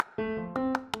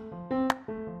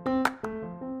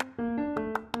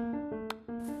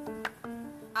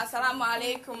Assalamu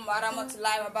alaikum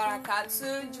warahmatullahi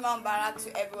wabarakatuh. Juma Mubarak to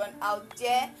everyone out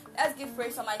there. Let's give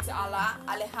praise to Almighty Allah,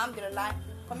 Alhamdulillah,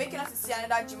 for making us to see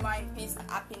another Juma in peace and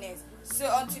happiness. So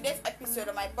on today's episode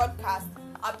of my podcast,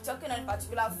 I'll be talking on a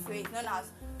particular phrase known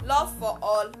as love for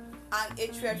all and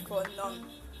hatred for none.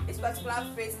 This particular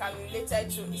phrase can be related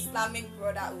to Islamic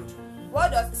brotherhood.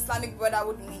 What does Islamic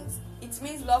brotherhood mean? It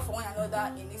means love for one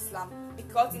another in Islam,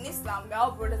 because in Islam we are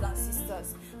all brothers and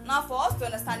sisters. Now, for us to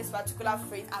understand this particular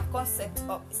phrase and concept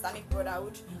of Islamic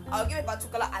brotherhood, I'll give a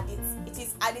particular hadith. It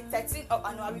is hadith 13 of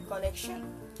An-Nawawi collection,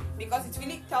 because it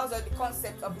really tells us the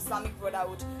concept of Islamic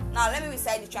brotherhood. Now, let me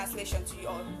recite the translation to you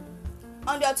all.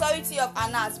 On the authority of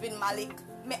Anas bin Malik,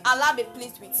 may Allah be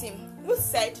pleased with him, who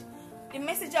said, the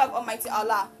messenger of Almighty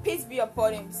Allah, peace be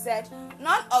upon him, said,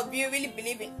 none of you really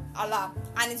believe in Allah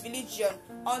and his religion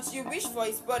until you wish for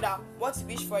his brother what he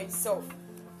wish for himself.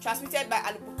 Transmitted by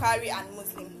Al-Bukhari and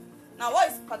Muslim. Now,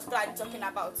 what is particularly talking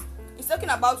about? It's talking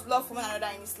about love for one another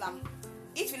in Islam.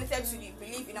 It's related to the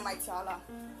belief in Almighty Allah.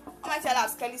 Almighty Allah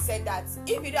has clearly said that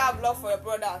if you don't have love for your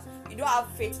brothers, you don't have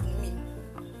faith in me.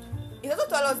 It also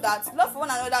tells us that love for one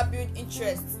another builds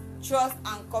interest, trust,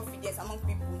 and confidence among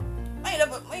people.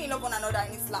 When you love one another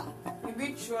in Islam, you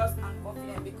build trust and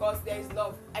confidence because there is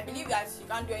love. I believe that you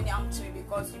can't do any harm to me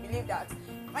because you believe that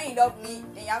when you love me,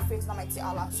 then you have faith in Almighty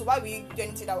Allah. So why will you do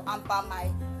anything that will hamper my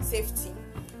safety?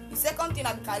 The second thing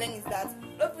that we can learn is that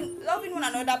loving one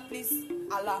another please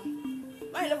Allah.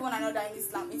 When you love one another in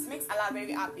Islam, it makes Allah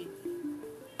very happy.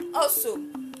 Also,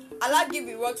 Allah gives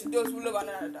reward to those who love one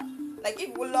another. Like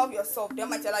if you love yourself, then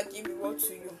Almighty Allah give reward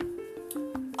to you.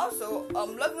 Also,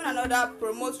 loving one another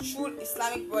promotes true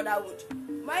Islamic brotherhood.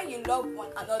 When you love one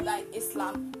another in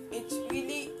Islam, it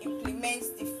really implements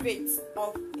the faith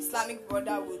of Islamic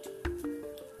brotherhood.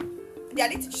 The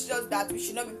hadith teaches us that we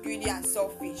should not be greedy and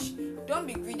selfish. Don't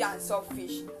be greedy and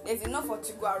selfish. There's enough for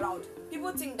to go around.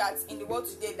 People think that in the world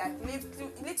today that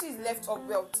little is left of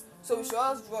wealth, so we should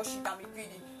always rush it and be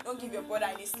greedy. Don't give your brother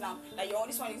in Islam that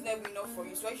this one is never enough for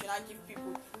you, so you should not give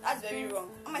people. That's very wrong.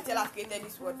 Almighty Allah created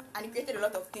this world and He created a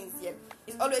lot of things here.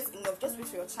 It's always enough. Just wait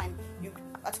for your time. You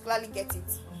particularly get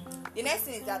it. The next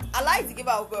thing is that Allah is the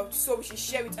giver of wealth, so we should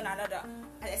share with one another.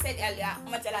 As I said earlier,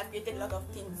 Almighty Allah created a lot of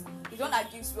things. He's the one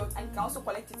that gives wealth and can also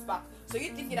collect it back. So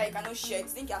you thinking that you cannot share it,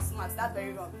 think you're smart. That's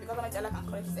very wrong, because Almighty Allah can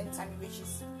collect it anytime He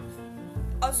wishes.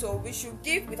 Also, we should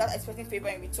give without expecting favor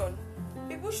in return.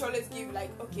 People should always give like,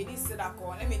 okay, this is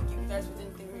sadaqah, let me give without expecting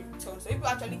anything in return. So people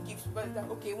actually give, but it's like,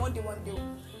 okay, one day,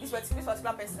 this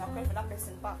particular person, I'm calling for that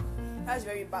person back. That's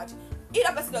very bad. If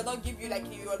that person does not give you like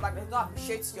your back, does not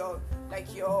appreciate your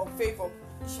favor,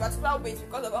 you should particularly wait,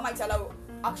 because of Almighty Allah will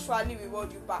actually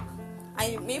reward you back,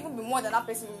 and it may even be more than that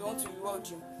person will want to reward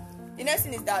you. The next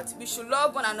thing is that we should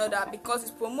love one another because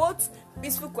it promotes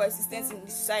peaceful coexistence in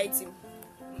the society.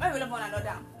 When we love one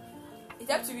another, it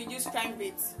helps to reduce crime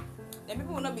rates. Then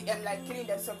people will not be killing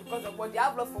themselves because of what they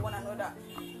have love for one another.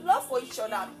 Love for each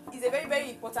other is a very, very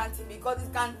important thing, because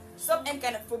it can solve any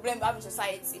kind of problem we have in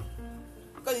society.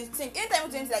 Because you think, anytime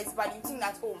you think that is bad, you think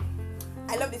that, oh,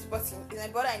 I love this person, he's my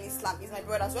brother in Islam, he's my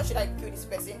brother, so why should I kill this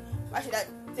person? Why should I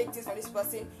take things from this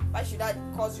person? Why should I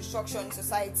cause destruction in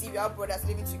society? We are brothers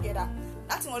living together.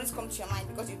 That thing always comes to your mind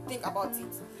because you think about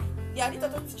it. The hadith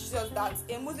also teaches us that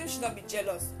a Muslim should not be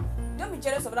jealous. Don't be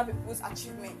jealous of other people's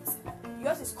achievements.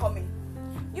 Yours is coming.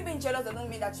 You being jealous doesn't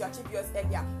mean that you achieve yours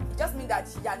earlier. It just means that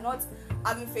you are not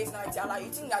having faith in Almighty Allah. You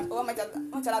think that, oh, Almighty Allah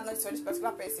has not for this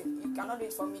particular person. You cannot do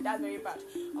it for me. That's very bad.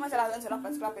 Almighty Allah has done for that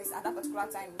particular person at that particular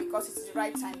time because it is the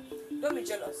right time. Don't be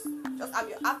jealous. Just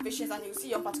have patience, and you'll see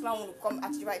your particular one will come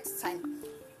at the right time.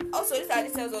 Also, this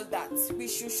hadith tells us that we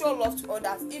should show love to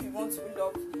others if you want to be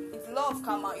loved. If love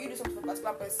come out, you do something for a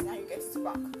particular person and you get it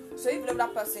back. So if you love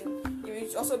that person, you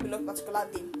will also be loved particular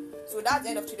day. So that's the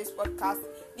end of today's podcast.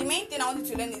 The main thing I want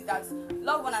you to learn is that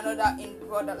love one another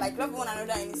love one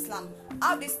another in Islam.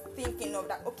 Have this thinking of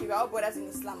that, okay, we are all brothers in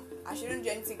Islam. I shouldn't do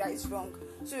anything that is wrong,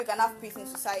 so we can have peace in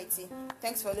society.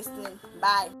 Thanks for listening.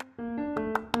 Bye.